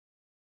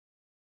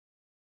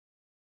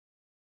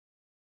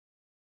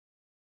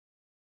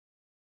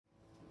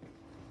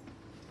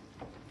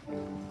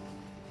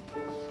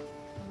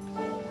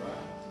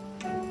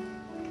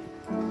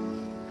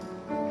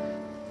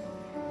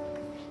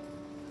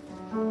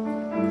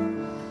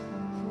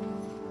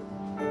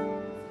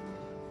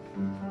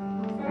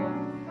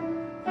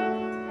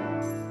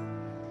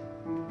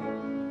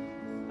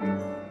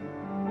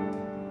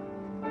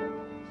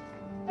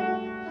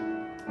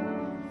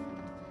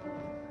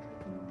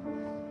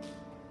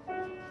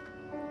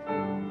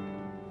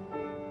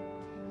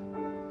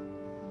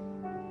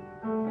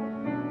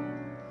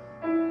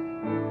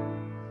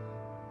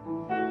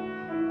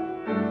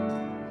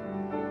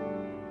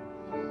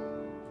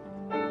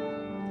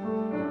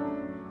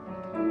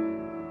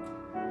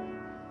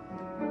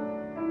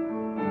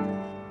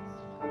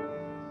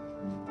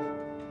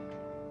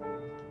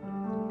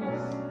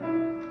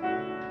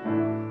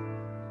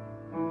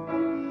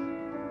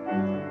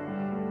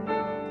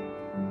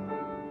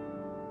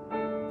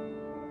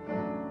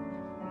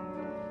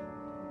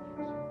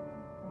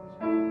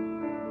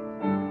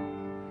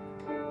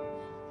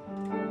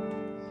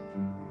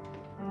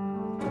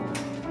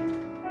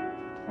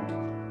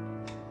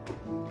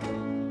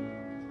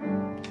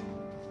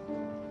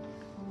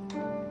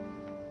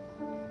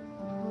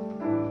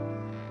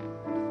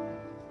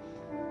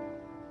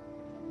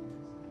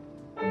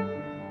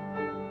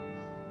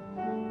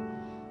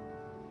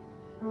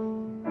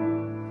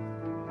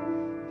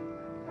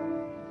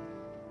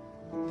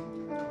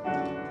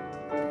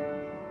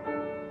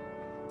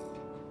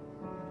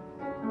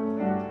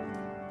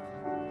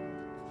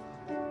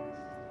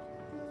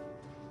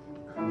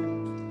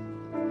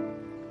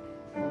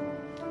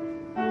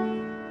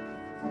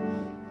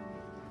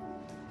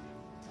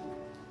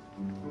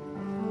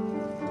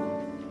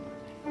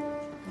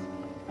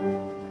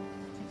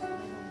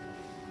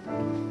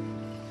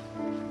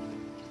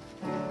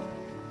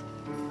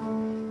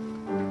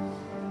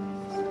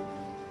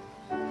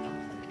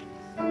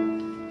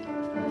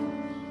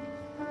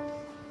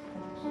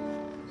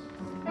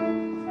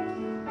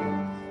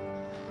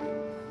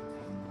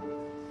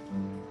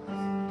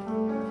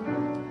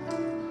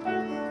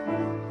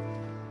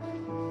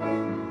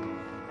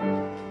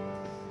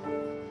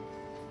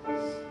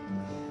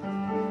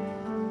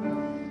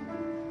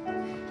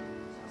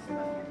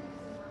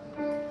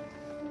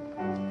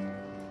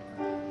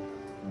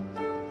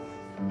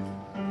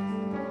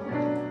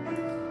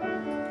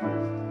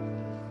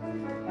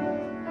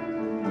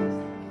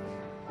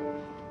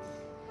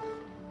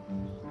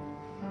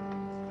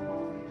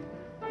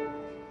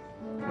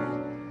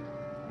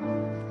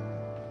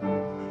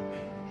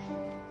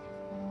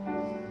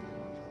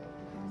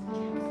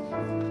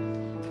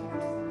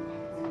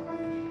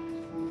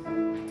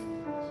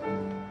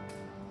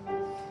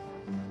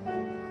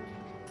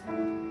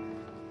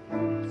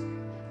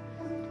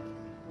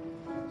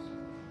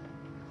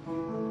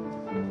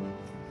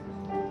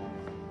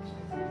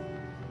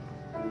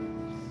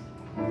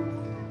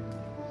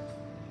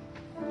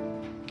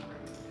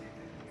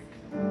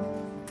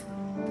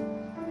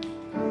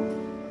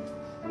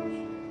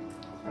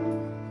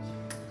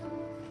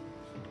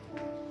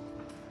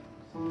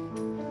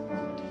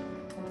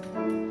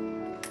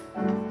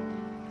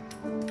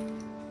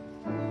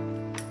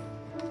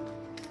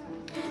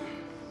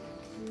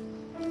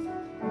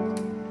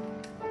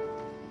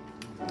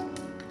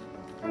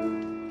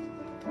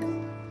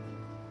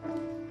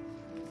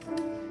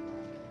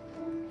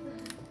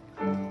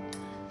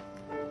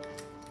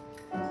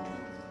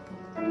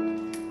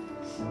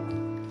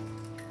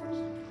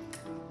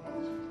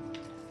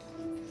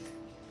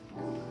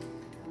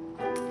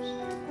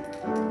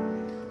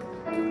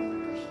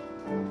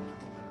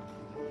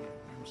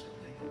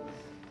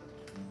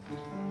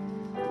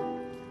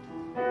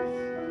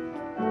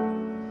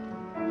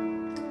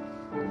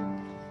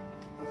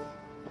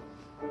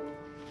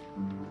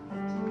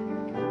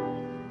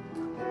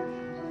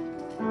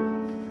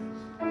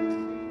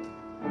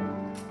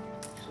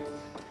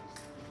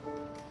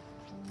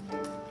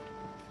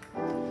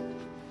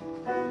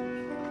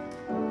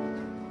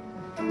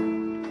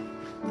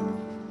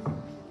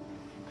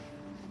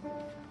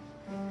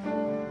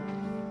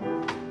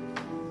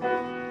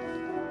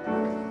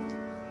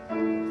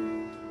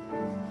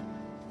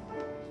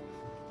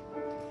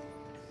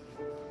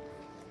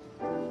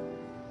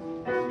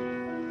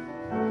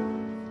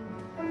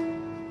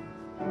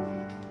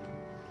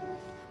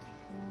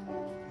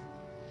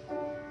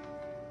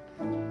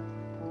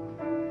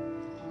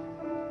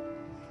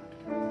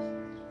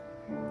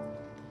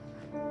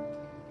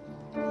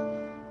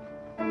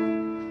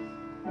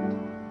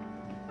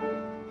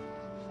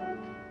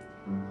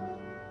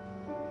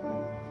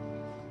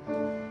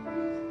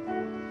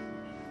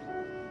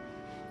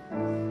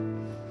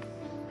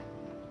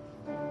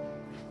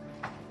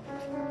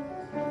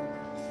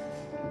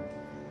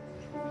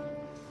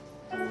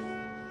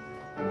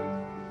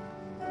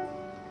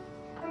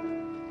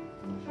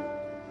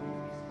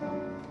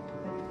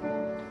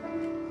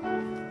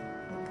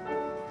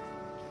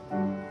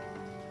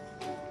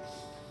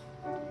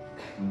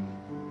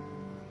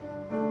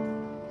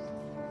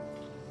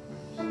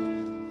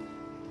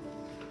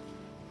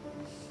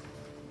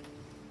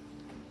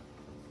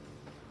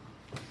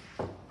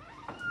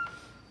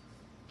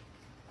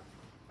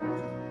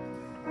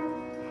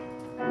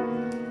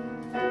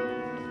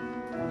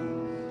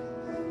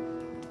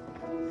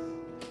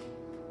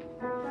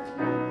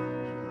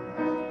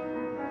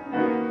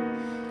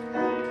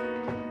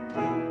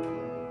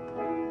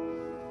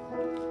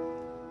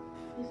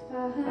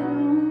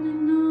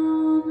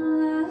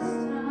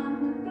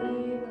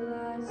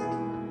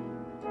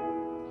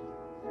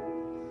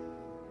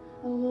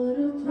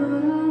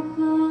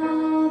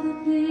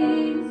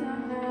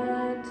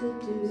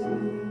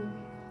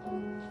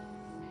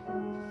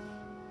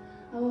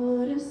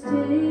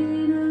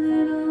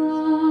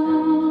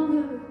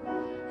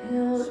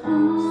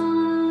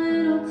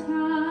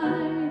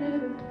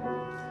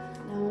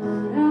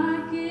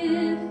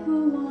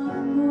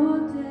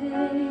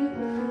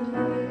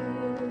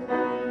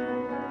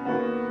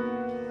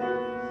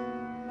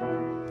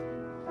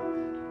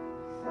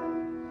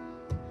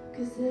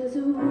There's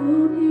a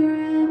wound here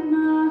in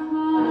my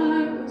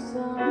heart where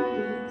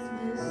something's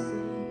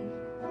missing,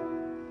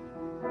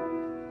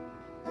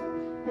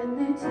 and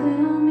they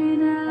tell me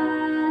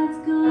that it's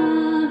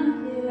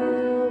gonna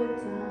heal with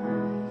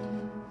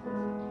time.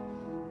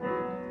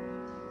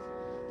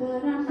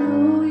 But I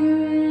know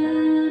you're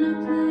in a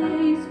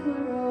place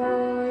where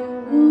all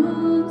your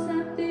wounds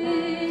have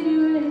been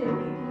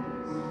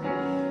erased.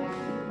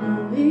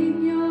 Knowing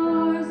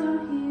yours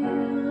are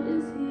healed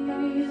is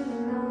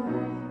healing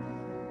mine.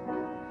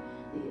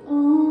 The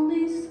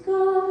only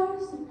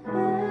scars in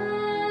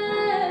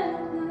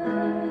heaven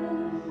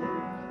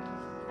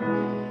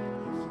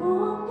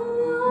won't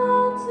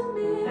belong to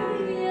me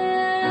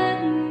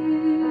and you.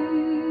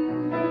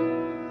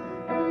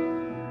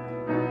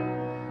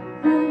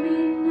 There'll be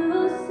no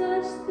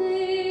such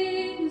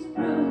thing as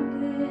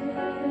broken.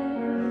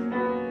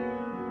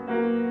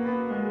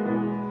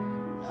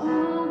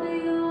 All the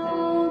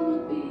old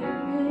will be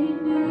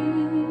made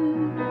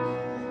new.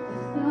 The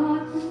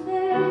thought that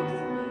makes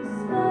me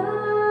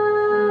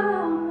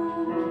smile,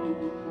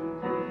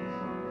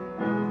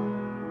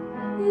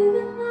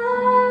 even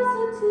as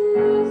the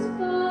tears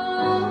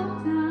fall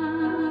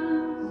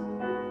down,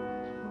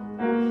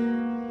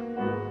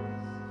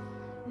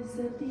 is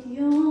that the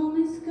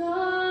only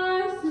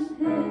scars in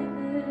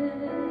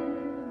heaven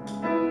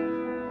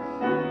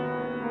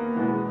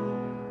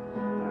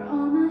are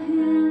on the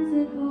hands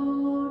that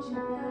hold you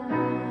now.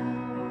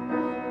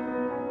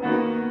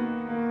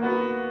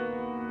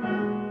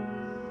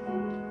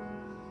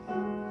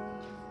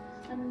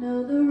 I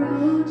know the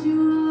road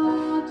you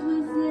walked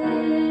was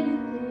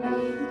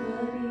anything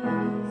but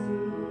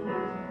easy.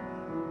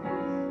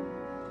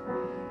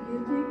 You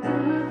picked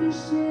up your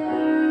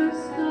share of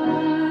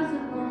scars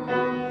along the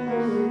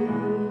way,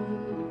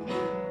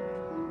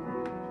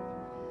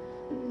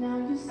 but now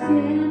you're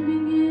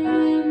standing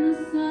in the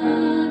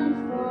sun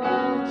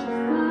before just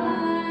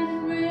fight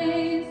and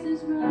races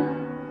run.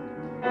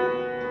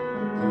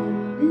 The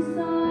pain is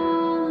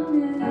all a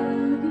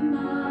million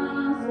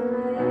miles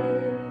away.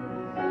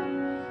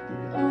 The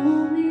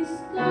only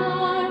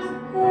scars in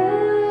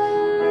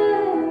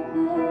heaven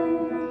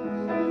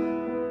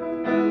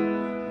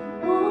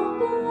won't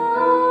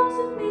belong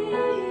to me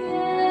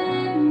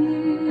and you.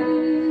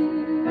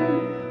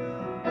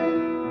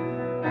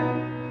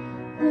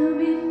 There'll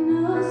be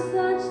no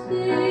such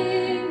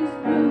thing as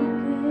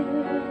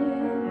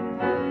broken,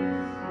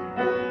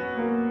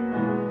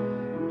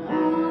 and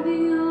all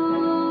the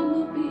old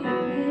will be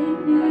made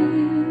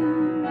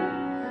new.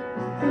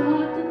 The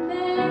thought that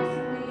makes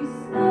me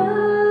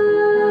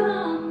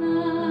smile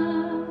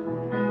now,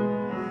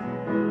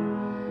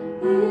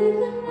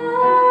 even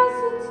as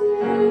the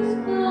tears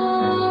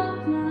fall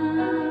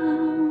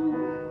down,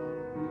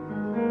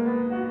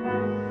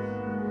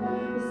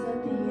 is that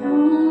the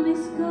only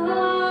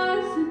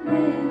scars in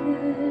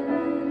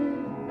heaven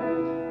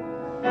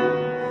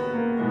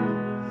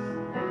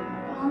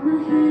are on the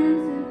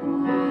hands that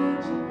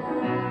hold you now.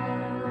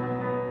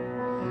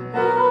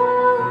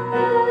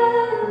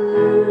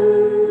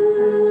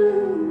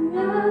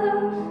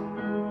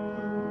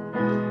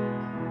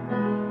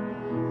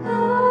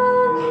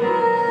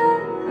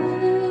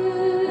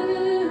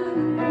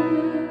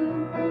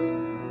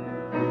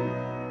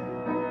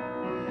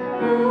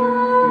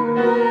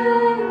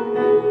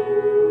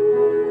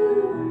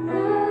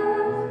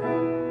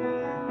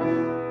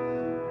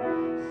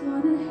 For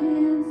the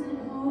hands that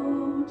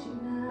hold you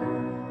now.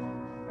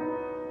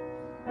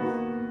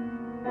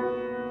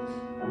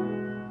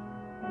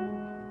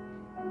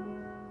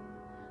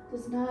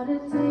 There's not a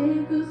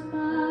day goes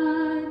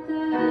by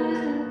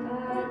that I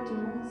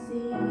don't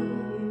see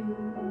you.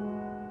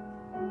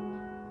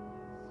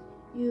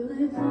 You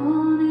live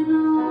on in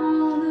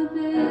all the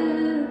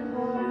better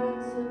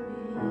parts of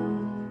me,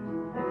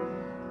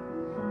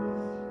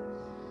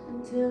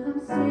 until I'm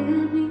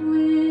standing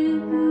with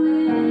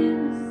you in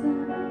the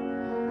sun.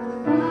 I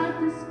fight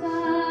this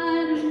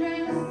fight and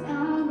race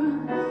I'll run,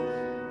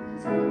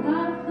 until I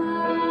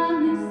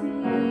finally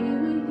see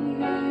what you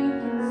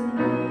can see.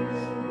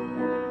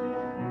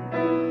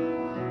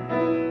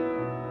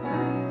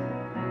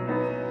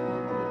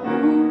 The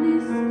only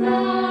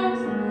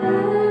scars in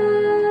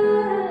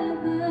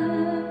heaven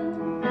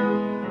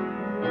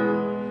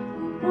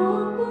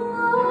won't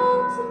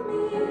belong to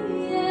me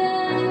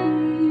and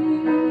you.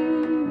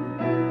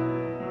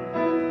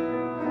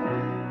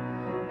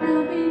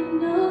 There'll be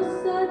no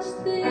such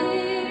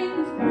thing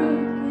as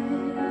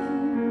broken,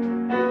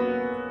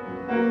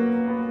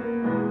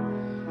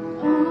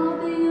 all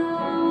the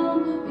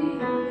old will be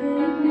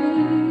made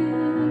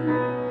new.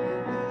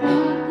 The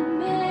thought that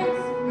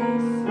makes me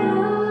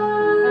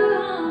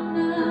smile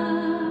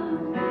now,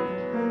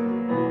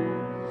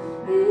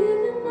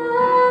 even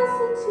as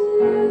the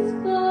tears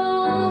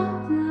fall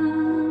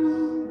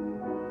down,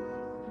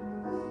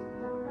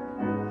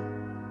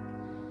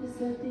 is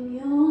that the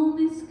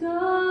only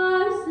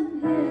scars in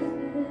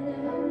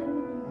heaven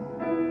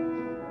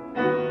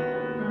are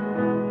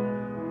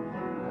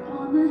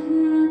on the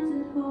hands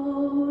that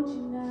hold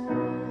you now.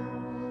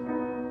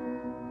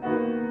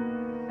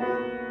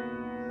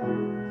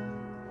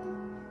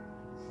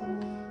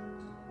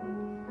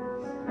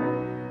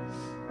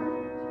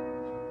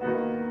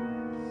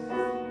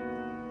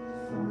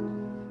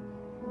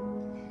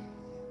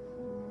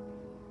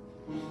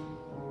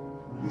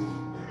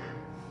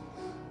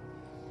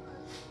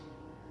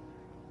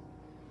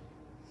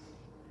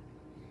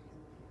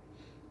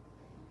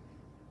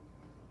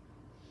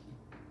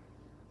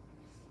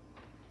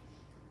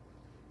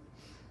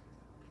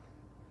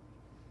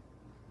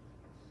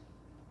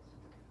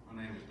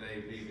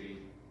 APB.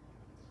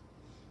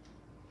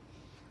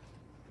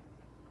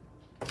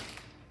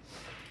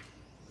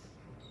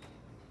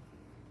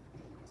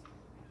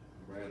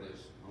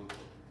 Bradley's uncle.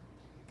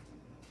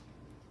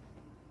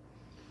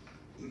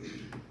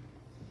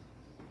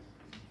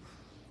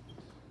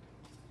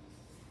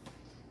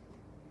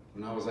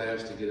 When I was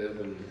asked to get up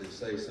and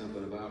say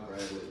something about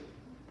Bradley,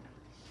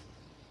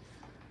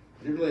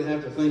 I didn't really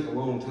have to think a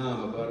long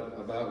time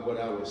about what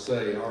I would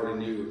say. I already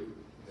knew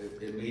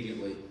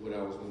immediately what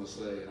I was going to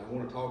say. And I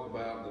want to talk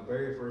about the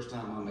very first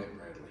time I met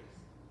Bradley.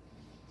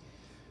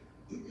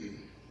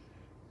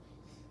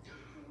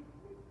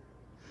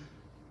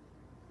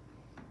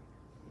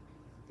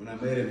 When I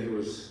met him,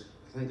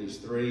 I think he's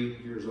 3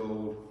 years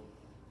old,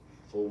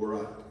 4.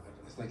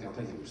 I think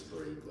he was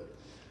 3, but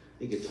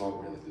he could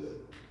talk really good.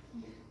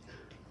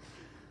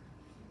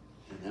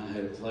 And I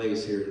had a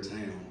place here in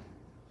town,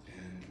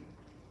 and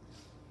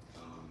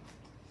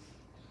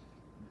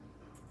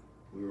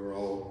we were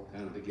all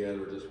kind of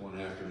together just one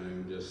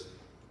afternoon, just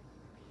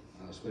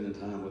spending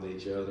time with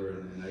each other.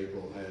 And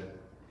April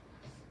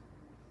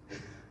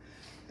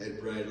had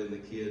Bradley and the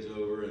kids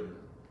over, and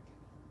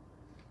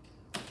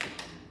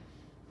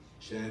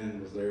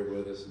Shannon was there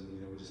with us,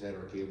 and we just had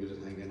our kids, we were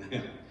just hanging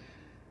out.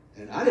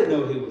 And I didn't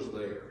know he was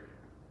there.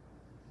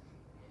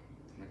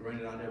 Now,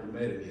 granted, I never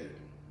met him yet.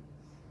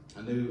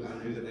 I knew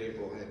that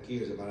April had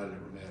kids, but I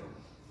never met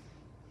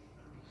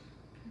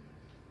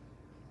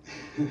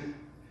them.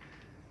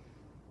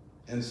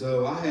 And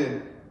so I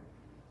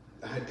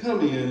had come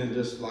in, and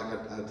just like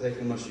I'd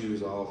taken my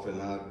shoes off, and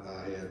I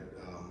had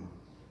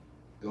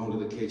gone to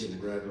the kitchen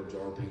and grabbed a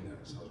jar of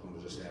peanuts. I was going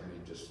to just have me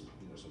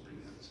some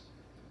peanuts.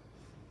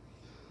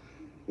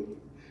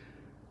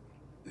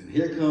 And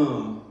here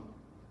come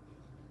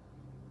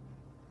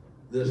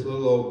this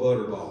little old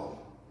butterball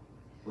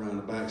around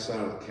the back side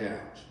of the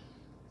couch.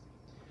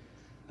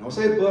 Now, when I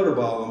say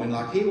butterball, I mean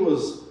like he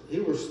was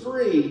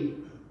 3.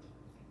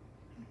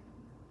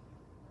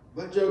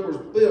 That joker was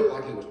built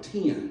like he was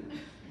 10.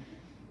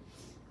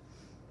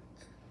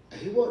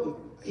 He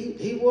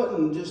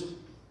wasn't just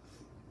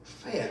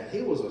fat.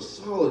 He was a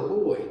solid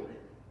boy.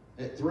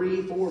 At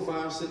 3, 4,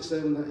 5, 6,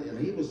 7, 8, I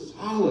mean, he was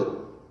solid.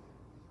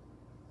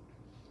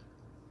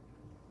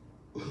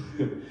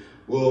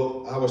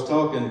 Well, I was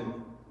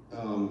talking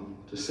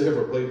to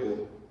several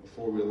people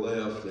before we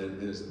left,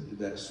 and it's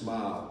that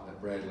smile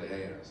that Bradley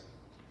has.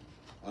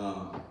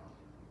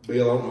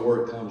 Bill, I don't know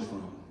where it comes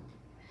from,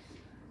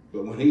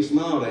 but when he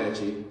smiled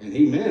at you, and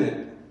he meant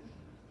it,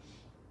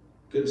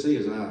 couldn't see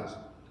his eyes.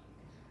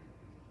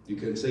 You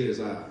couldn't see his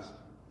eyes.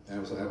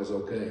 That was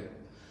okay.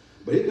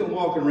 But he come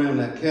walking around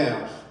that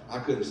couch, I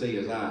couldn't see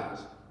his eyes.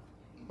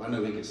 But I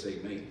know he could see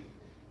me.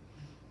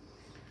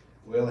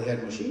 Well, he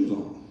had my shoes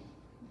on.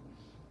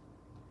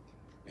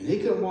 And he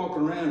come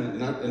walking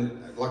around,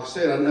 and like I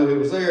said, I know he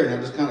was there, and I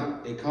just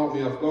it caught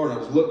me off guard, and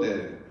I just looked at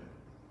him.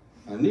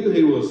 I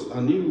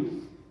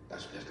knew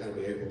that's got to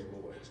be April's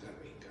boy. It's got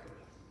to be.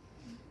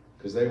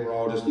 Because they were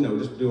all just doing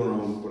their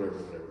own whatever.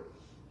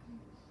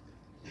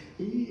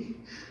 He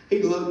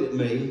looked at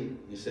me,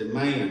 he said,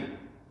 "Man,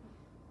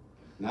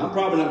 now I'm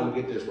probably not going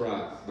to get this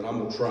right, but I'm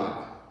going to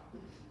try."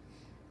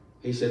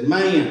 He said,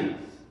 "Man."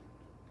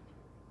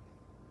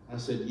 I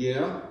said,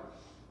 "Yeah,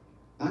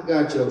 I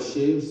got your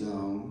shoes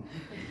on."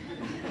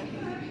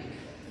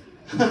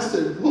 I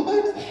said,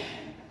 "What?"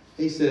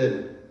 He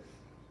said,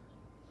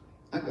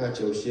 "I got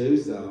your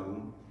shoes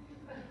on."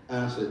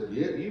 I said,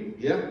 "Yeah,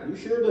 you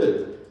sure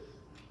do.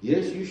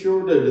 Yes, you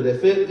sure do. Do they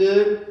fit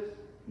good?"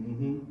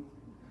 Mm-hmm.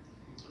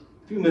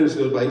 A few minutes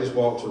goes by, he just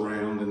walks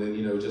around, and then,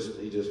 he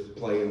just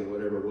playing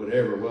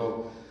whatever.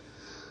 Well,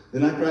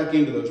 then I crack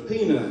into those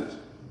peanuts.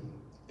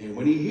 And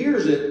when he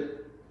hears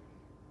it,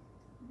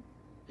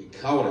 he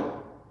caught it.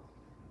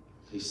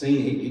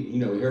 He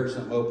heard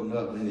something open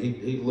up, and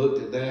he looked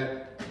at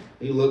that.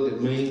 He looked at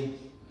me,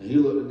 and he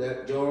looked at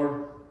that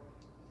jar.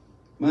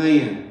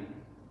 "Man,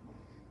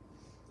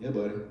 yeah,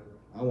 buddy,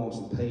 I want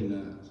some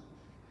peanuts."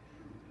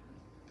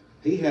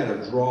 He had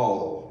a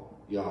drawl,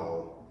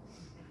 y'all.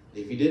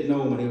 If you didn't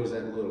know him when he was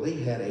that little,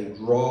 he had a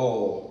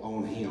drawl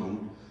on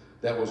him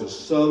that was as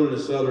southern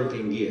as southern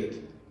can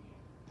get.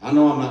 I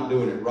know I'm not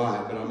doing it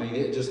right, but I mean,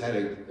 it just had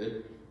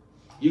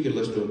you could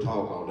listen to him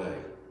talk all day.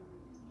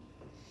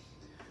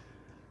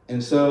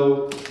 And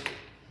so,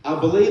 I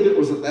believe it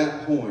was at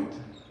that point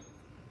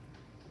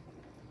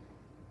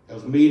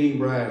of meeting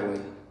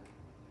Bradley,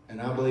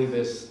 and I believe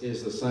this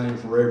is the same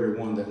for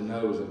everyone that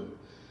knows him,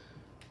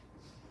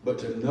 but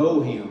to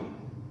know him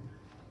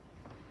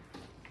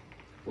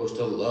was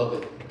to love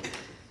him.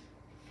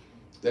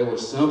 There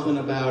was something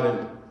about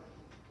him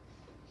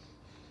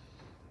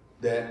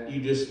that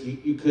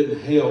you couldn't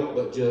help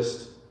but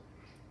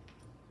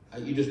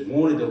you just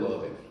wanted to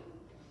love him.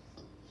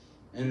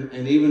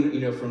 And even,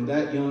 from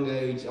that young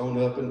age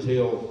on up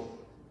until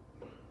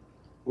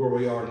where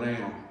we are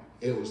now,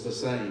 it was the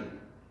same.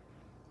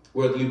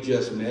 Whether you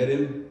just met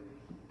him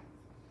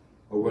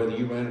or whether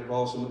you ran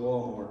across him at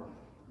Walmart,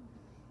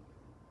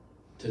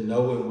 to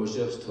know him was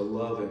just to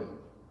love him.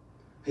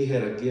 He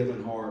had a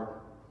giving heart.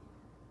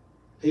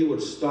 He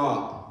would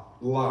stop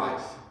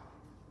life.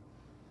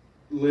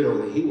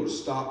 Literally, he would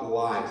stop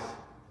life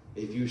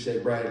if you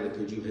said, Bradley,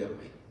 could you help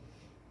me?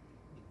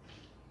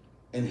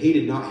 And he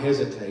did not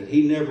hesitate.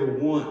 He never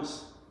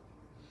once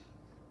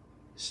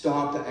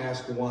stopped to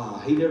ask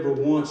why. He never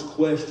once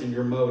questioned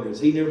your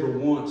motives.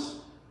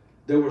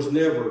 There was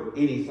never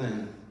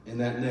anything in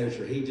that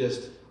nature. He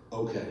just,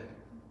 okay.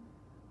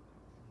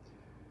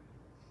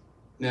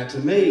 Now to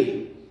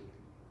me,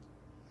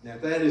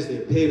 that is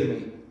the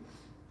epitome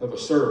of a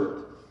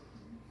servant,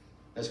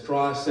 as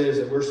Christ says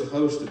that we're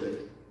supposed to be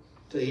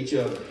to each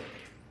other.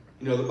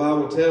 You know, the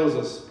Bible tells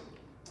us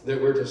that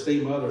we're to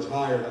esteem others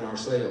higher than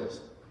ourselves.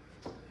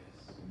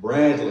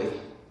 Bradley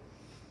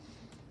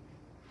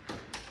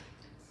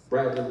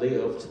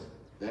lived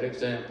that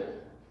example.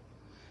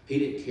 He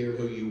didn't care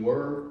who you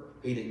were.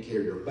 He didn't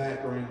care your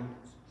background.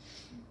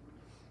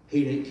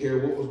 He didn't care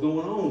what was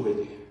going on with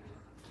you.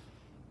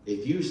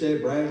 If you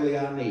said, Bradley,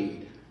 I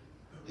need,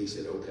 he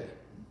said, okay.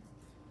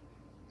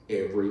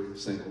 Every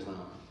single time.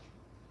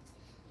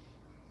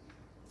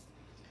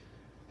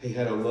 He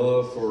had a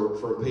love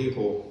for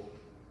people,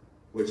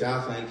 which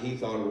I think he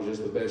thought it was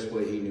just the best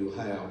way he knew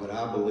how. But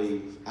I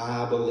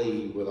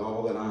believe with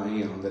all that I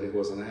am that it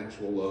was an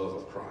actual love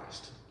of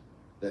Christ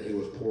that he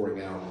was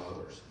pouring out on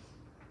others.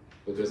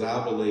 Because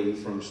I believe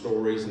from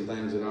stories and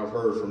things that I've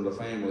heard from the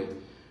family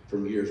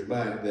from years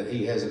back that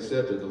he has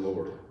accepted the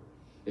Lord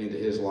into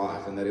his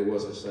life and that he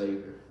was a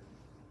Savior.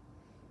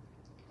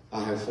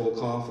 I have full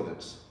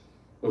confidence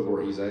of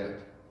where he's at.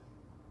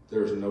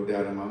 There's no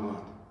doubt in my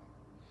mind.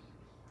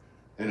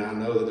 And I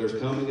know that there's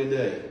coming a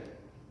day,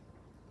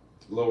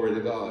 glory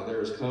to God,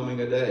 there is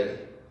coming a day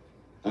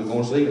I'm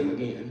going to see him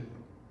again.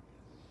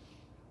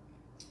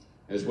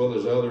 As well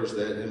as others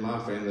that in my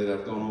family that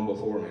have gone on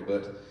before me.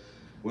 But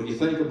when you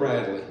think of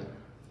Bradley,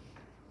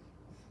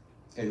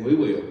 and we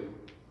will,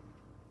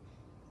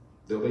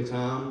 there'll be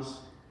times,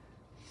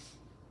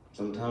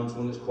 sometimes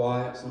when it's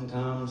quiet,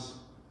 sometimes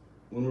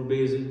when we're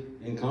busy,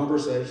 in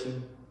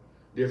conversation,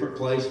 different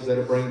places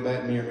that'll bring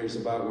back memories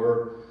about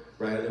where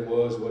Bradley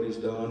was, what he's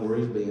done, where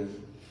he's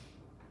been.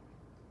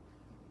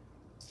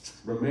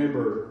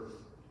 Remember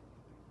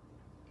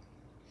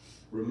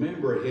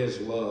his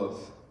love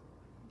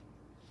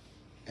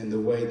and the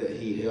way that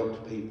he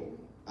helped people.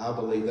 I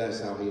believe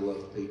that's how he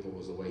loved people,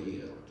 was the way he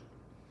helped.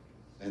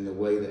 And the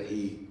way that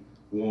he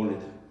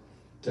wanted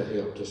to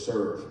help, to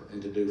serve,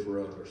 and to do for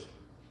others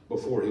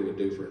before he would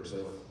do for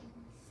himself.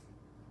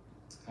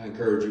 I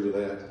encourage you with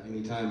that.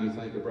 Anytime you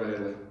think of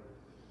Bradley,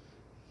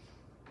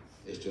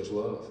 it's just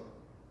love.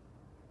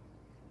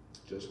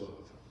 Just love.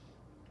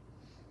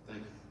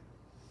 Thank you.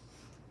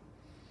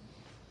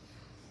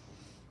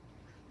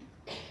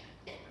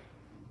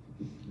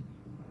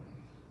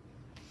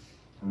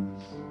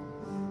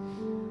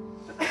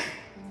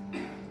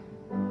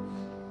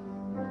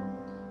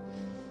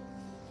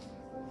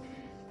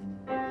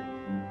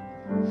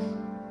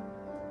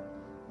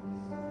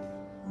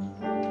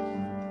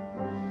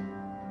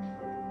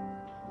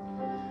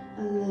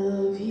 I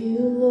love you,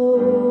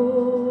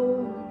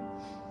 Lord,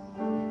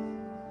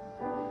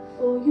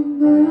 for your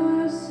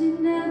mercy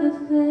never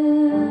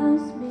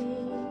fails me.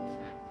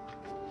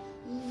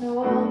 In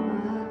all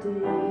my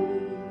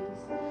days,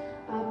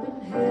 I've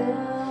been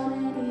held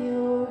in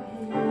your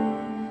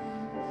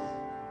hands.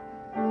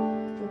 From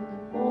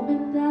the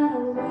moment that I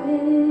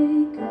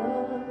wake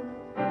up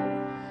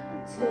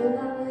until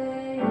I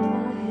lay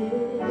my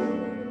head,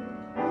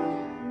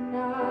 and I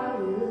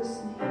will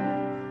sing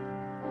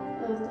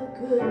of the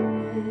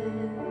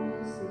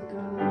goodness of God.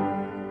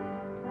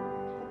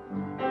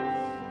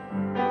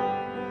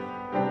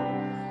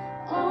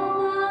 All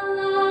my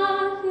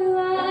life you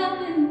have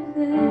been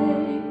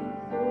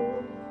faithful.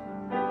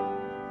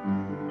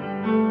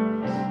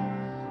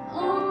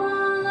 All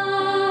my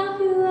life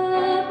you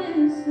have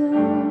been so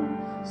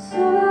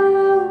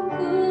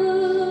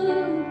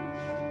good.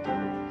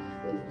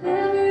 With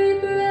every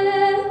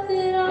breath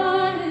that I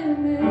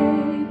am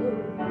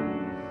able,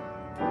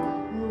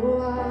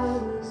 oh, I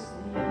will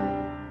sing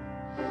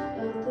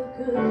of the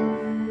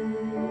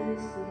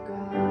goodness of God.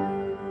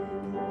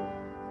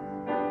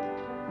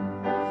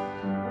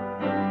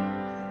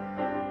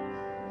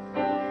 I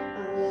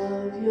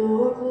love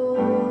your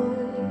voice.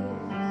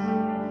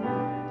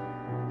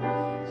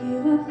 You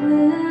have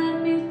led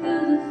me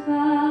through the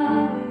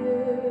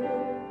fire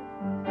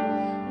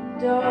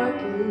and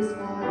darkest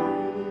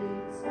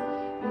nights.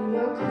 You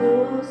are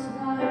close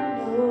like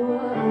no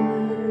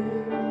other.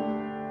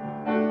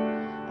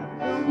 I've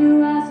known you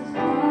as a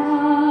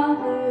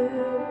father.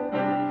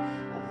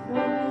 I've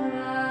known you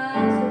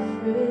as a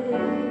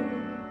friend.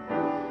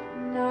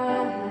 And I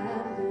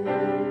have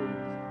lived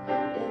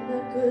in the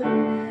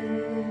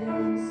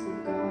goodness of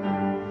God.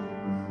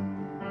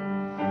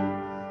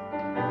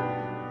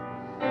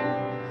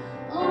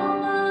 All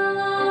my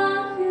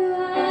life you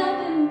have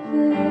been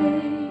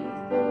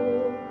faithful.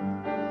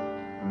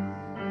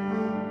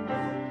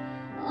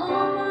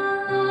 All my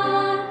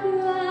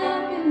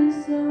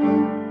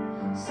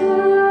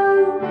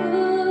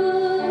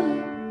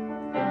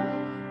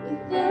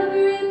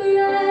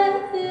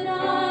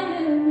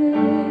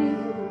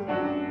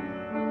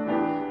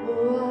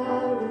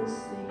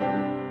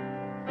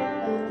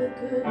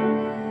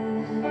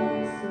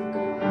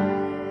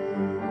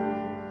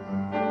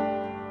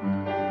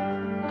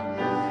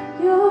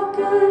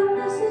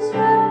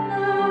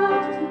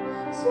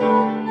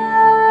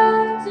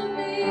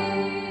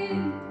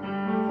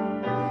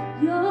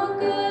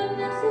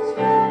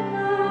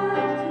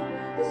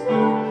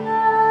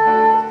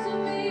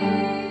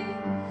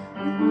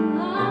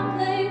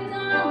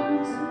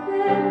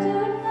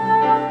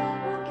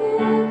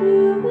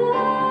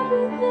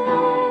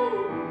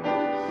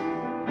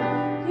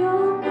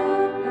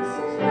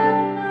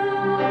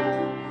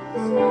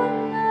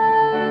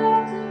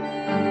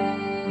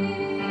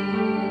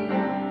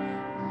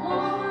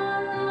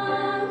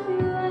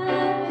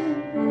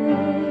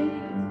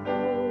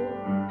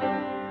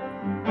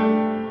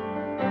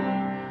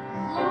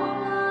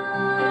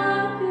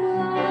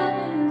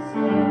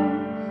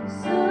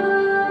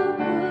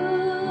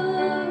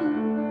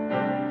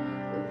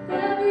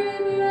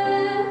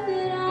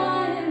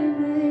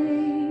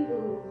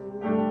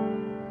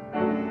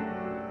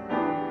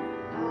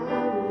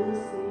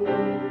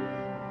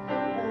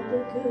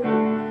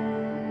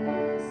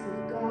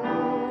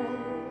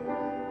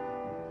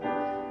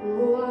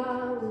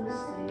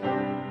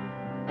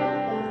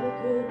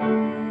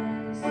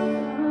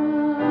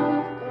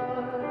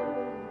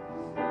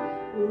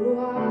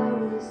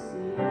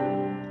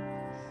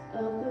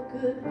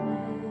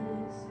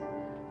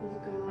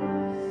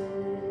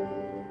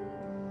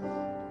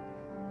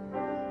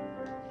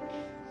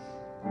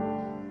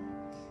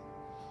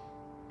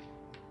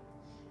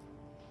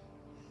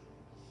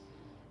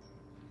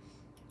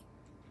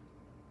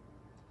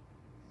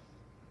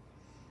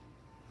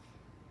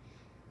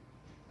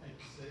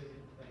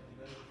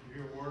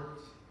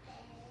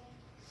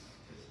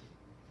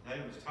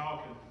Randy was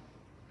talking,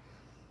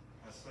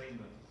 I seen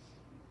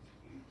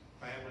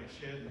the family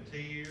shedding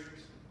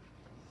tears,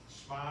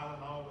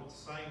 smiling all at the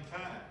same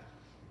time.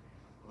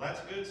 Well,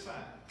 that's a good sign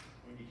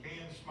when you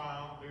can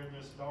smile during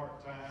this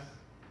dark time,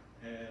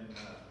 and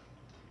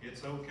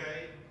it's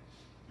okay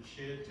to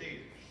shed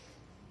tears.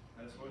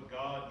 That's what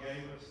God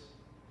gave us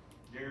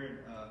during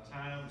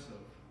times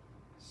of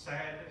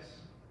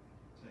sadness,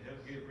 to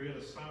help get rid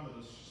of some of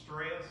the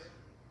stress.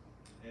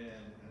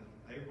 And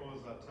April,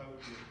 as I told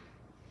you,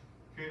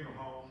 funeral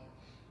home,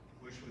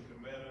 wish we could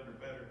have met under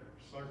better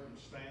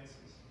circumstances.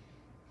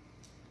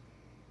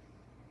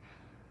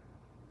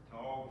 To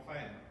all the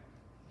family,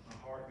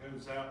 my heart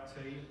goes out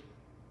to you.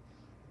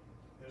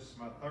 This is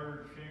my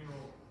third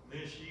funeral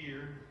this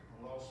year.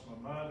 I lost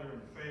my mother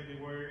in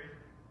February.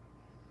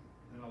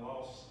 Then I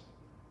lost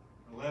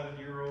an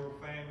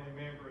 11-year-old family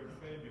member in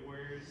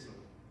February. So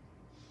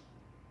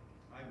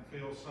I can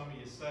feel some of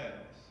your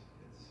sadness.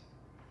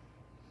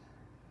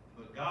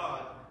 But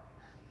God,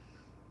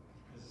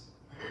 as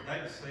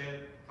David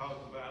said,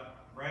 talked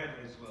about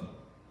Bradley's love.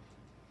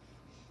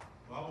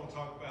 Well, I want to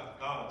talk about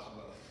God's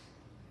love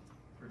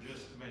for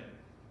just a minute.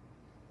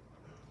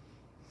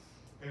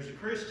 There's a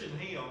Christian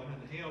hymn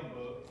in the hymn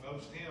book,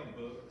 most hymn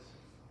books.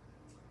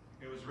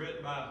 It was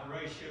written by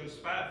Horatio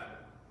Spafford.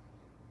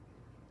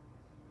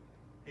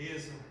 He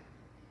is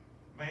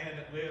a man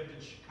that lived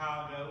in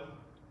Chicago,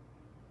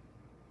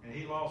 and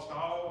he lost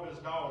all of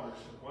his daughters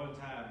at one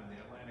time in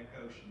the Atlantic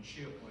Ocean. The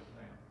ship went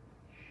down.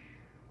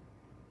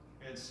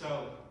 And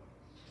so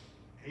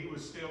he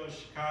was still in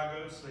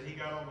Chicago, so he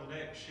got on the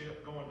next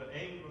ship going to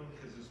England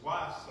because his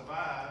wife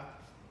survived.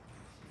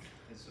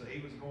 And so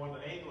he was going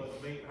to England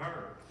to meet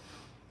her.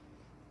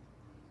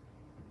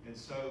 And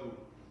so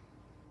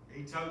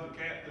he told the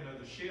captain of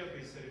the ship,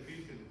 he said, if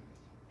you could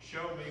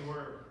show me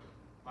where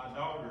my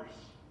daughters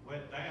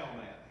went down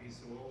at. He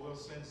said, well, we'll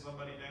send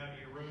somebody down to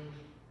your room,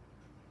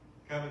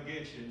 come and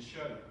get you and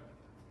show you.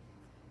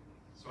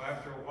 So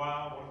after a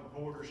while, one of the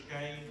porters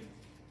came and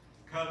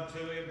come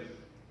to him and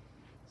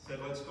said,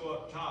 let's go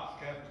up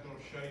top. Captain's going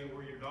to show you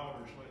where your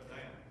daughters went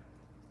down.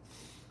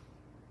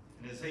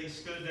 And as he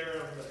stood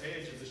there on the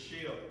edge of the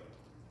ship,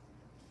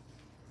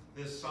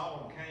 this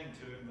song came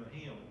to him, the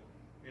hymn.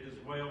 It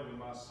is well with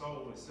my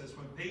soul. It says,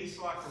 when peace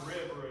like a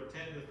river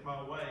attendeth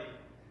my way,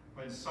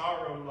 when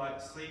sorrow like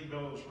sea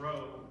billows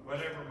roll,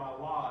 whatever my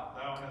lot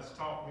thou hast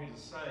taught me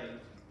to say,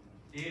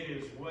 it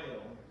is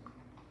well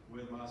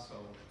with my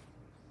soul.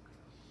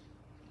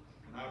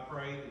 And I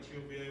pray that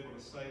you'll be able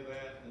to say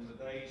that in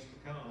the days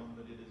to come,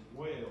 that it is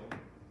well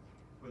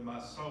with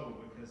my soul,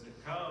 because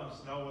it comes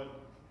knowing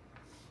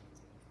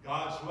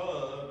God's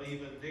love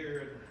even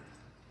during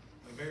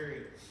a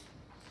very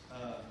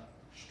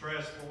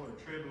stressful or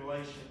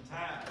tribulation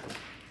time.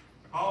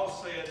 Paul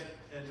said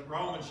in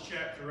Romans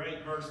chapter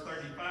 8, verse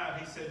 35,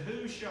 he said,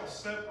 who shall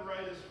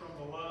separate us from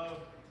the love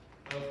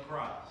of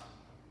Christ?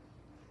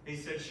 He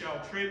said,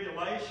 shall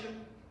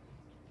tribulation,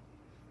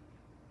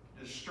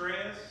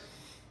 distress,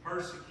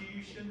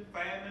 persecution,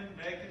 famine,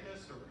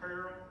 nakedness, or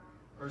peril,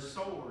 or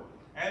sword?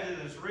 As it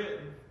is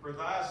written, for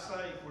thy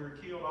sake we are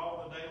killed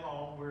all the day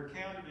long, we are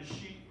counted as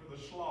sheep for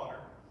the slaughter.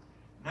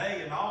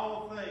 Nay, in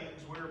all things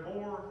we are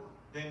more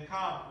than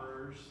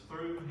conquerors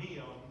through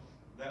him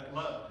that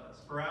loved us.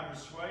 For I am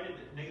persuaded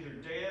that neither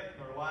death,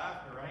 nor life,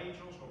 nor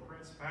angels, nor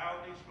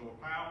principalities, nor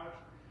powers,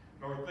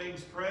 nor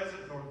things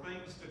present, nor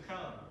things to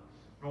come,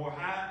 nor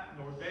height,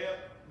 nor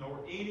depth,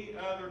 nor any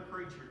other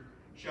creature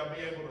shall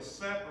be able to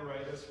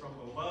separate us from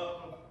the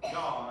love of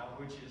God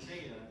which is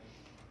in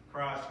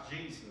Christ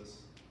Jesus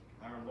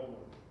our Lord.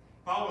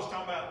 Paul was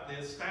talking about the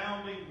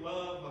astounding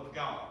love of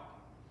God.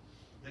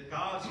 That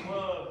God's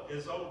love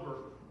is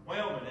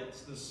overwhelming.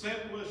 It's the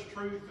simplest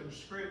truth in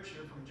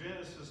Scripture from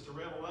Genesis to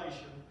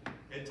Revelation.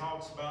 It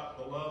talks about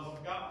the love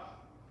of God.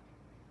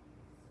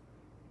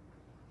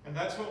 And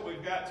that's what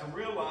we've got to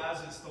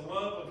realize. It's the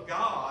love of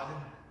God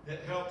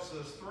that helps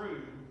us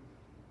through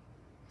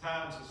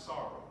times of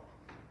sorrow.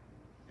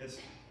 It's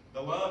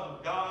the love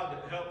of God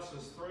that helps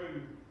us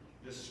through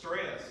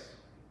distress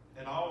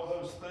and all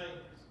those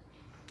things.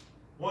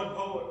 One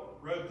poet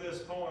wrote this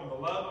poem, the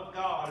love of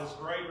God is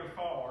greater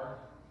far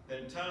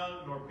than tongue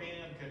nor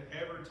pen can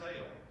ever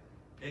tell.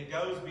 It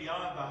goes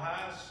beyond the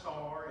highest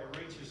star and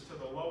reaches to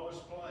the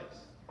lowest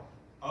place.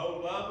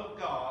 O love of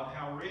God,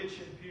 how rich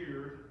and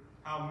pure,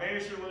 how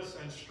measureless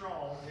and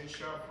strong, it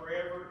shall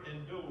forever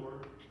endure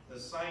the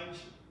saints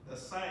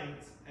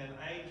and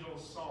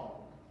angels'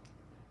 song.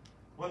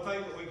 One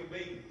thing that we can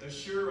be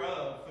assured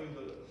of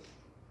through the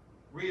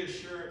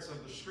reassurance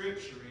of the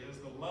Scripture is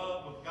the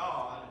love of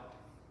God,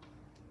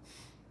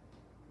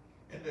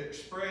 and the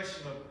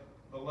expression of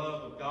the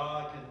love of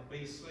God can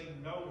be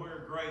seen nowhere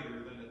greater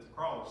than at the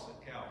cross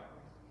at Calvary.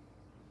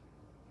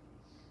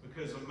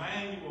 Because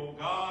Emmanuel,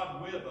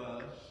 God with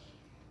us,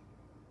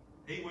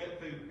 he went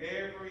through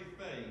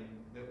everything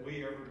that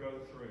we ever go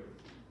through.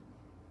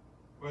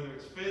 Whether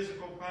it's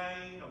physical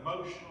pain,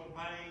 emotional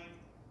pain,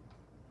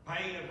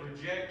 pain of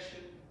rejection,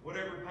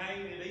 whatever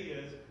pain it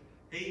is,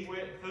 he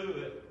went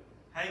through it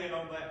hanging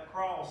on that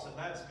cross, and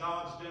that's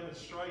God's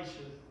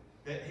demonstration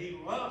that He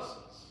loves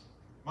us.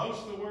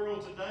 Most of the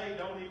world today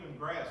don't even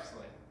grasp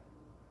that.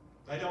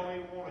 They don't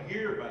even want to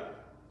hear about it.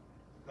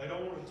 They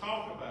don't want to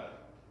talk about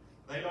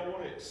it. They don't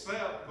want to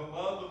accept the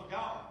love of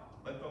God.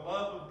 But the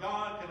love of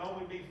God can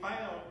only be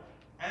found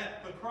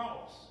at the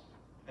cross.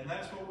 And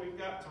that's what we've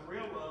got to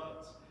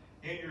realize.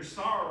 In your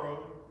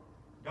sorrow,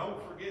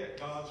 don't forget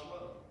God's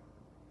love.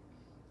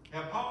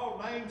 Now,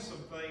 Paul named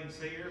some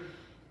things here.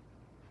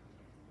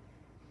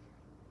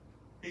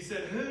 He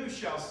said, who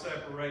shall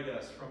separate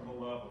us from the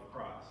love of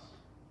Christ?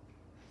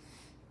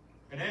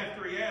 And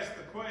after he asked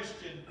the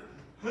question,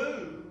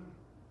 who,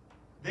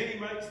 then he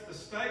makes the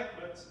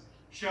statements,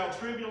 shall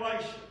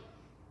tribulation.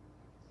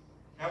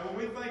 Now, when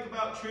we think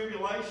about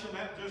tribulation,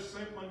 that just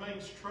simply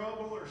means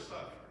trouble or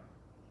suffering.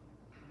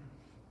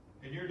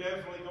 And you're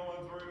definitely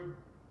going through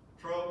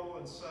trouble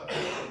and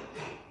suffering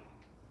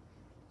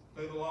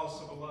through the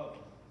loss of a loved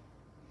one.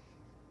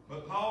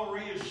 But Paul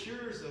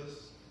reassures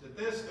us that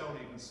this don't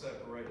even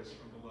separate us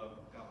from the love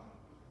of God.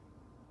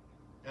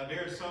 Now,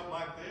 during something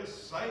like this,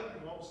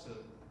 Satan wants to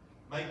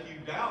make you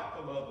doubt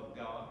the love of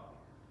God.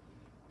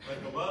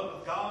 But the love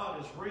of God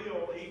is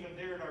real even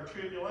during our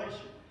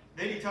tribulation.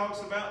 Then he talks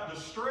about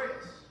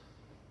distress.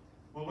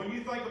 Well, when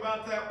you think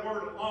about that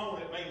word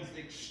alone, it means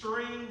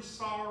extreme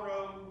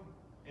sorrow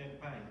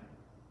and pain.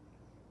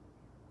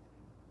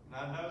 And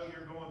I know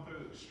you're going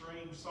through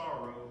extreme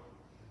sorrow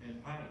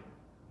and pain.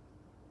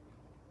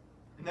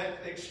 And that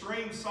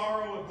extreme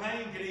sorrow and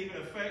pain can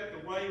even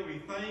affect the way we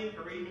think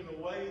or even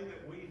the way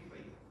that we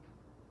feel.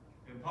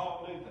 And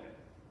Paul knew that.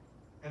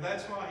 And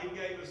that's why he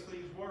gave us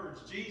these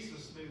words.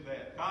 Jesus knew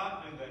that.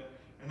 God knew that.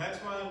 And that's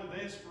why under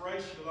the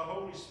inspiration of the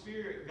Holy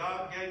Spirit,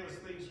 God gave us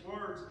these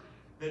words,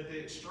 that the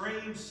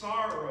extreme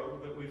sorrow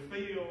that we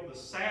feel, the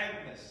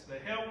sadness, the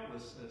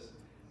helplessness,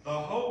 the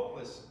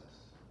hopelessness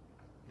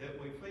that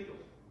we feel,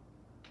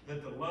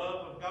 that the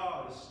love of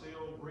God is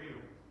still real.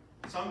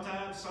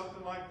 Sometimes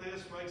something like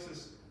this makes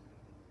us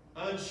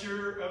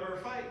unsure of our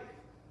faith.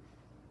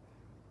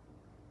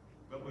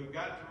 But we've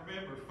got to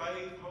remember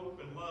faith,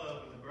 hope, and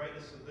love, and the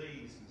greatest of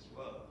these is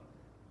love.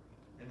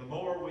 And the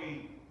more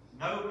we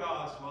know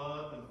God's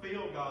love and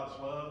feel God's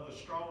love, the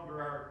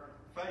stronger our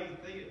faith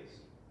is.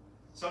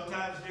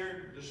 Sometimes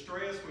during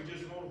distress, we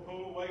just want to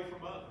pull away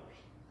from others.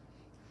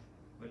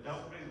 But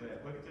don't do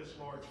that. Look at this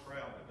large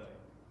crowd today.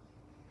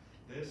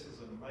 This is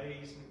an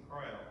amazing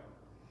crowd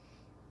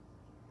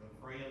of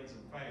friends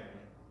and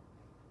family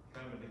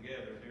coming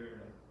together during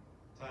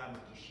a time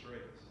of distress.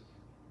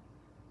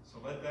 So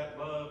let that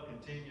love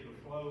continue to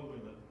flow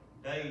in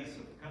the days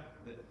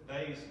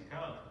to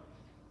come.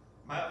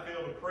 Might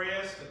feel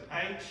depressed and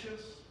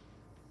anxious.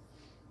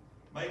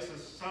 Makes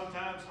us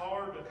sometimes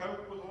hard to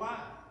cope with life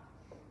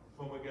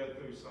when we go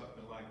through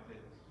something like this.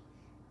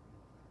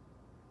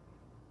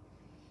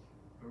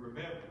 But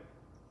remember,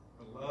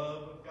 the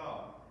love of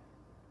God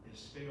is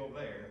still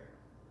there,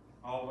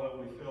 although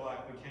we feel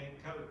like we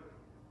can't cope.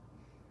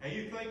 And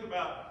you think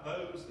about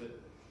those that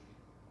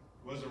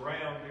was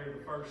around during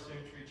the first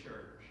century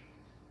church.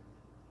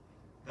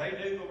 They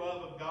knew the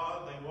love of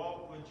God. They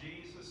walked with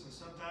Jesus, and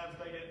sometimes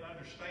they didn't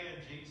understand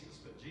Jesus,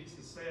 but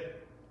Jesus said,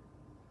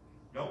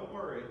 don't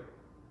worry.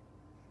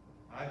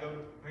 I go to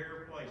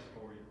prepare a place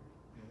for you,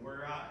 and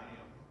where I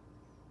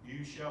am,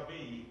 you shall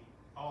be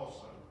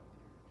also.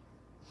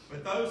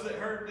 But those that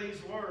heard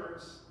these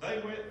words, they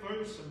went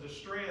through some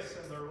distress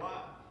in their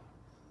life.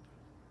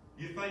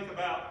 You think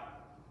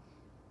about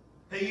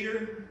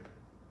Peter,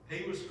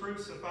 he was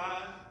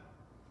crucified.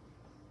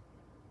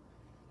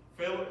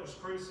 Philip was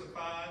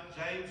crucified.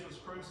 James was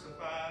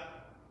crucified.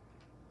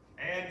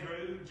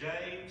 Andrew,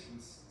 James,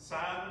 and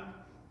Simon,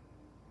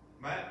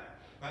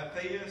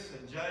 Matthias,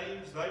 and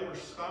James, they were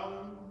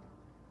stoned.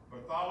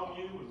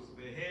 Bartholomew was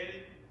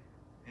beheaded.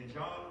 And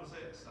John was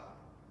exiled.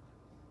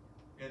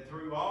 And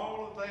through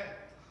all of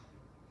that,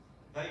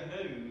 they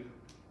knew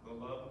the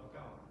love of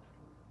God.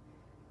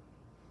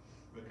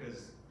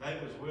 Because they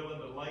was willing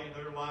to lay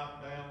their life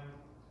down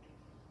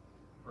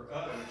for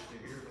others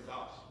to hear the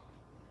gospel.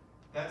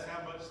 That's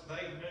how much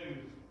they knew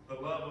the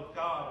love of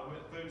God and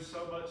went through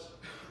so much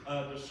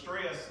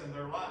distress in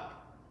their life.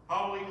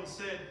 Paul even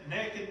said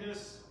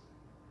nakedness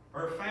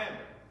or famine.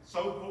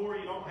 So poor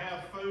you don't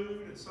have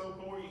food, and so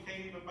poor you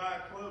can't even buy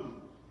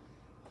clothes.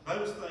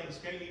 Those things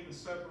can't even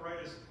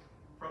separate us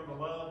from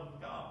the love of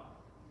God.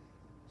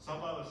 Some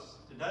of us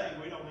today,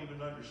 we don't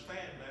even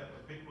understand that,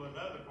 but people in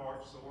other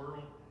parts of the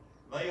world,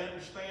 they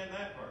understand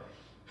that verse.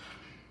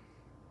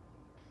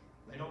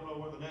 They don't know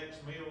where the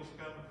next meal is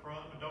coming from,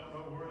 and don't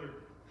know where their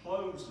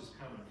clothes is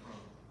coming from.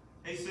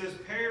 He says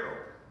peril,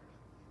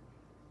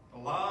 a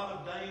lot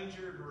of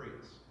danger and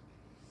risk.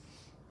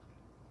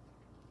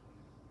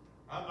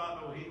 I'm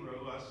not no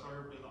hero. I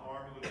served in the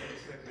Army with the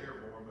 82nd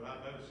Airborne, but I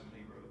know some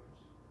heroes.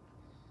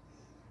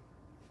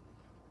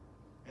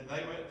 And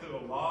they went through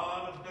a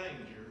lot of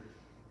danger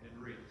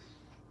and risk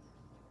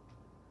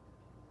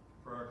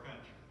for our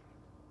country,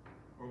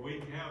 where we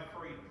can have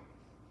freedom.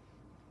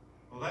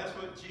 Well, that's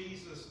what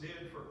Jesus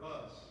did for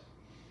us,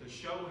 to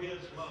show his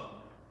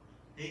love.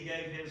 He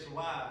gave his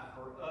life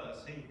for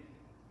us.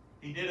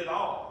 He did it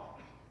all.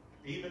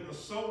 even the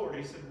sword.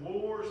 He said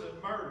wars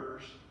and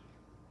murders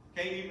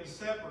can't even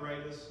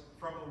separate us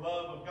from the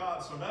love of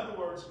God. So in other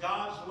words,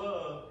 God's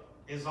love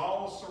is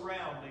all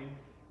surrounding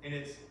and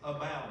it's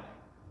abounding.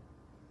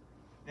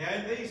 Now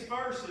in these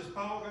verses,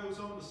 Paul goes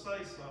on to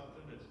say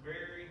something that's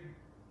very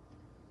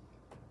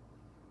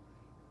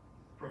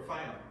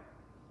profound.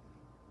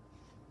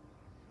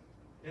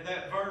 In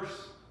that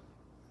verse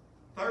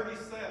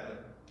 37,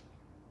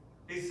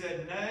 he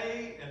said,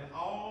 nay, and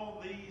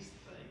all these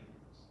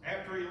things.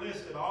 After he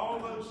listed all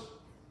those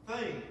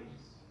things,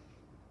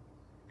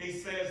 he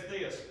says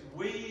this,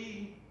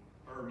 we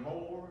are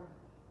more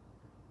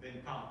than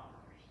conquerors.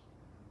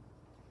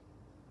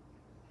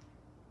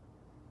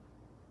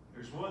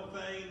 There's one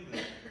thing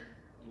that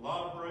a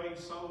lot of brave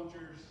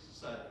soldiers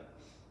say.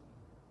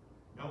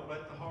 Don't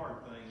let the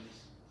hard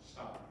things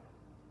stop you.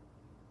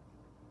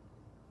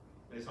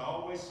 There's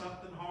always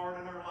something hard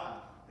in our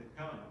life that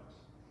comes.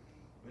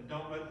 But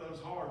don't let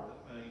those hard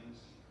things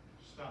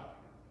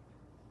stop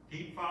you.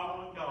 Keep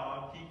following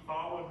God. Keep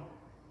following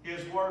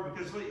His Word.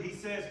 Because He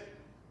says,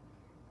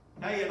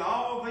 nay, in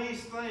all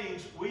these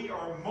things we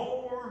are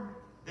more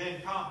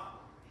than conquerors.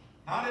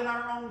 Not in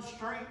our own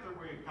strength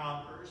are we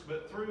conquerors,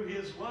 but through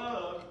His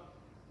love,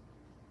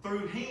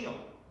 through Him,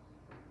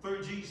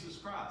 through Jesus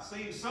Christ.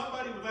 See,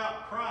 somebody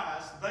without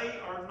Christ, they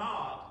are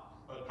not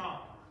a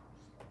conqueror.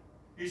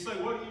 You say,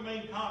 what do you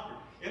mean conquer?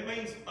 It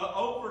means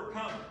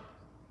overcomer.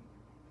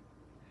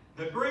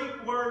 The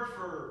Greek word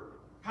for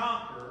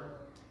conquer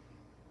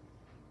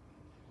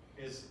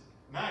is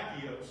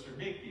nakios or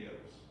nikios.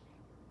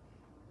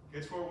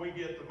 It's where we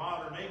get the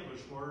modern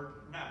English word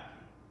Nike.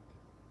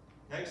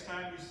 Next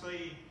time you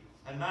see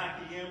a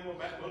Nike emblem,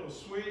 that little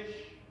swish,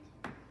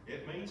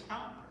 it means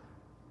conquer.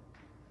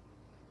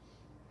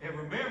 And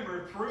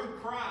remember, through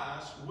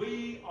Christ,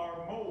 we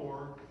are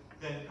more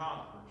than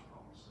conquerors,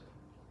 Paul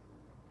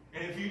said.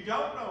 And if you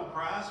don't know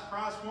Christ,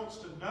 Christ wants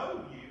to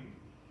know you.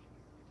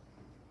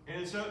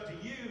 And it's up to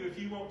you if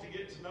you want to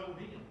get to know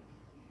Him.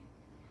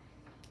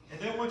 And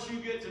then once you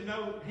get to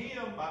know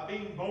Him by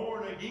being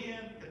born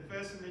again,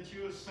 confessing that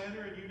you're a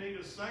sinner and you need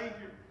a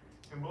Savior,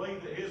 and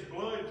believe that His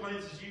blood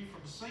cleanses you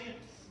from sin,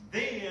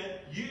 then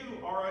you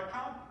are a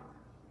conqueror.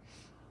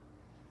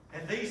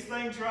 And these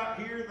things right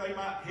here, they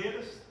might hit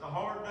us. The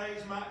hard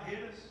days might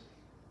hit us.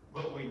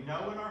 But we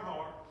know in our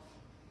heart,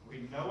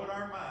 we know in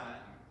our mind,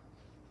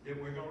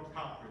 that we're going to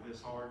conquer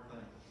this hard thing.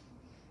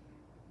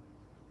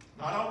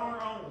 Not on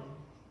our own,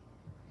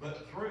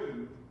 but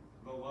through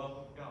the love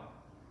of God.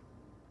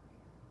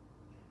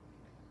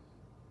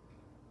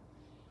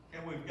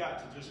 And we've got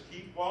to just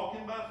keep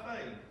walking by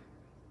faith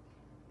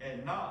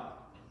and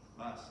not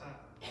by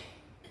sight.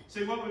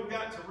 See, what we've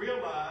got to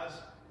realize,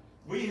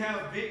 we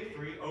have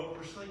victory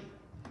over sin.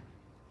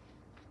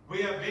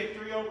 We have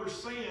victory over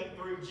sin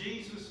through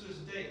Jesus'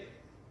 death.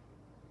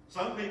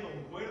 Some people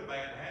quit a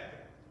bad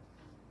habit.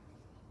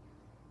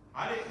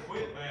 I didn't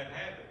quit bad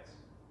habits.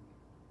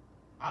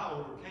 I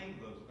overcame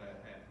those bad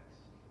habits.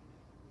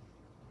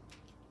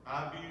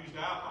 I abused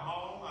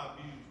alcohol.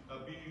 I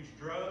abused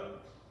drugs.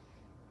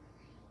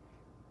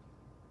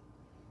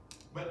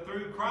 But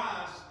through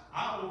Christ,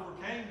 I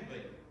overcame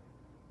them.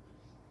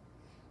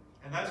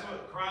 And that's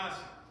what Christ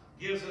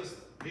gives us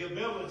the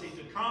ability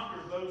to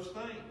conquer those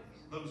things,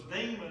 those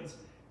demons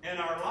in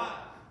our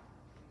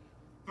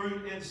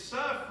life. In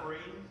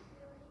suffering,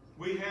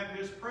 we have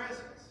His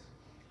presence.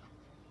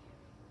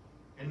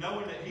 And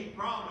knowing that He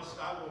promised,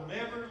 I will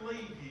never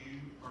leave you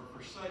or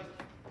forsake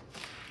you.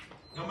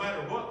 No matter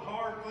what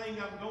hard thing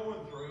I'm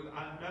going through,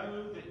 I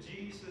know that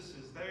Jesus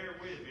is there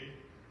with me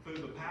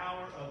through the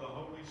power of the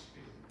Holy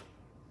Spirit.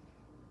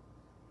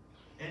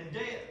 And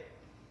death.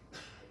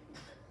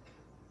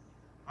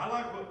 I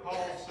like what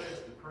Paul says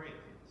to Corinthians.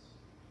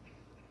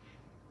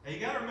 Now you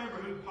got to remember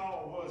who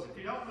Paul was. If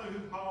you don't know who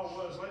Paul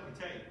was, let me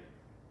tell you.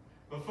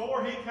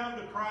 Before he come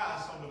to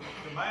Christ on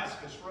the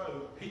Damascus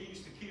Road, he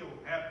used to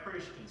have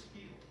Christians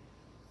killed.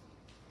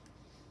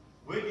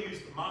 We'd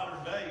use the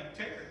modern day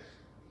terrorists.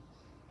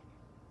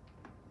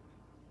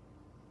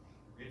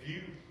 If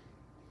you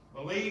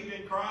believed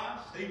in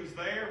Christ, he was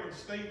there when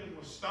Stephen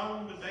was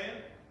stoned to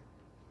death.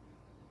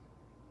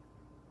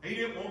 He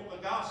didn't want the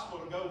gospel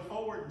to go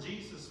forward. And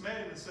Jesus met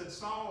him and said,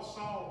 Saul,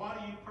 Saul, why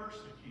do you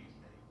persecute me?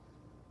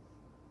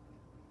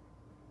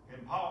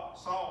 And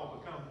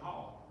Saul became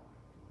Paul.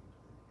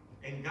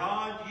 And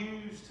God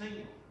used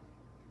him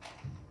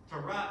to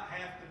write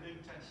half the New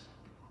Testament.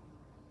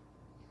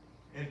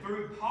 And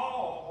through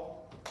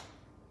Paul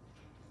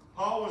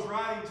was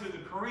writing to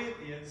the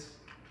Corinthians,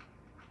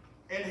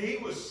 and he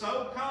was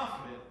so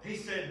confident, he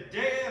said,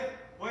 death,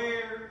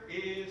 where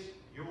is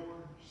your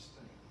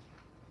sting?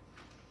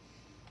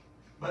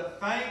 But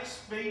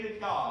thanks be to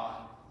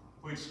God,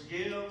 which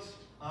gives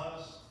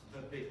us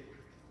the victory.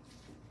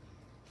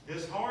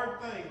 This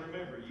hard thing,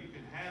 remember, you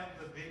can have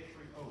the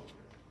victory over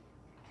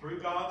it through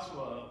God's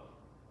love,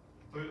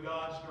 through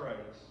God's grace,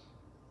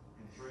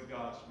 and through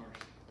God's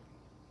mercy.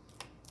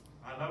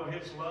 I know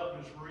His love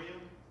is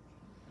real,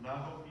 and I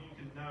hope you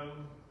can know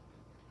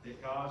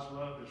that God's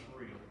love is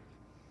real,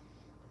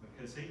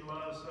 because He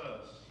loves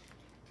us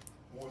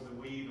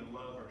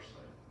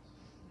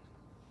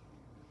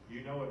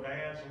You know a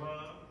dad's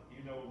love.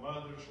 You know a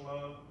mother's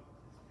love.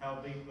 How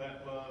deep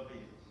that love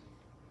is.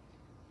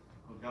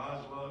 Well,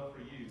 God's love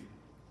for you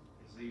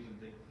is even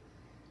deeper.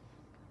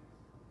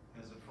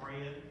 As a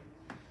friend,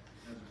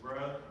 as a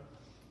brother,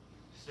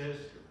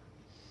 sister,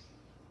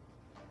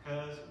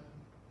 cousin,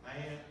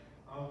 aunt,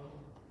 uncle,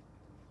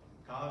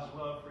 God's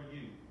love for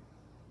you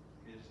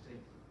is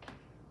deeper.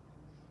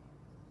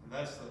 And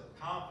that's the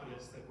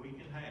confidence that we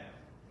can have,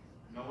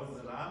 knowing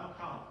that I'm a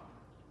conqueror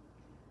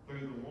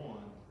through the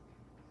one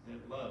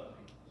that loved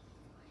me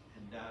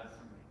and died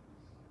for me.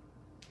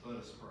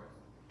 Let us pray.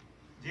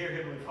 Dear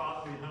Heavenly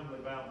Father, we humbly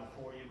bow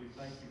before you. We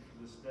thank you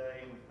for this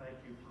day. We thank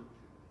you for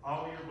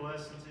all your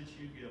blessings that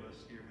you give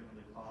us, dear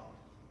Heavenly Father.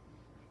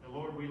 And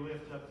Lord, we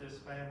lift up this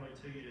family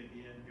to you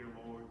again, dear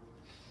Lord.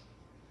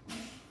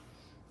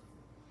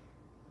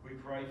 We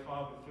pray,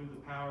 Father, through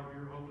the power of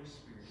your Holy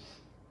Spirit,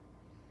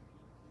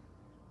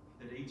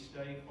 that each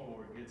day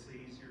forward gets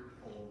easier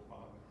for them,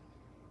 Father.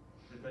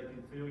 That they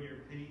can feel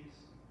your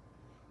peace,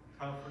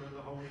 comfort of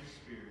the Holy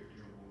Spirit,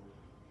 dear Lord,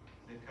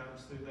 that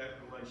comes through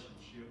that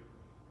relationship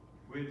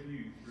with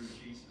you through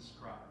Jesus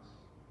Christ.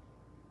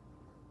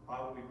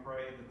 Father, we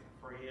pray that the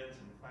friends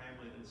and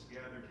family that's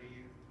gathered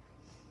here,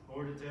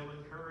 Lord, that they'll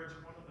encourage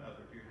one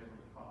another, dear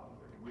Heavenly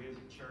Father, and we as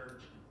a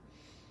church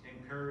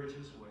encourage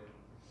as well.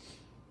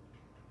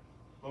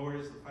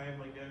 Lord, as the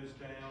family goes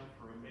down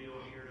for a meal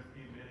here in a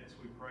few minutes,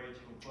 we pray that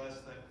you'll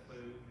bless that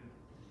food. And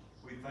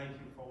we thank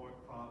you for it,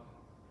 Father.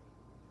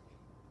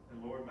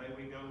 And Lord, may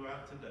we go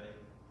out today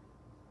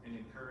and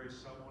encourage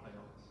someone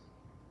else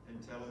and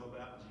tell them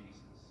about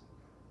Jesus.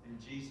 In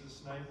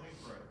Jesus' name we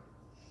pray.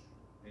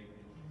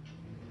 Amen.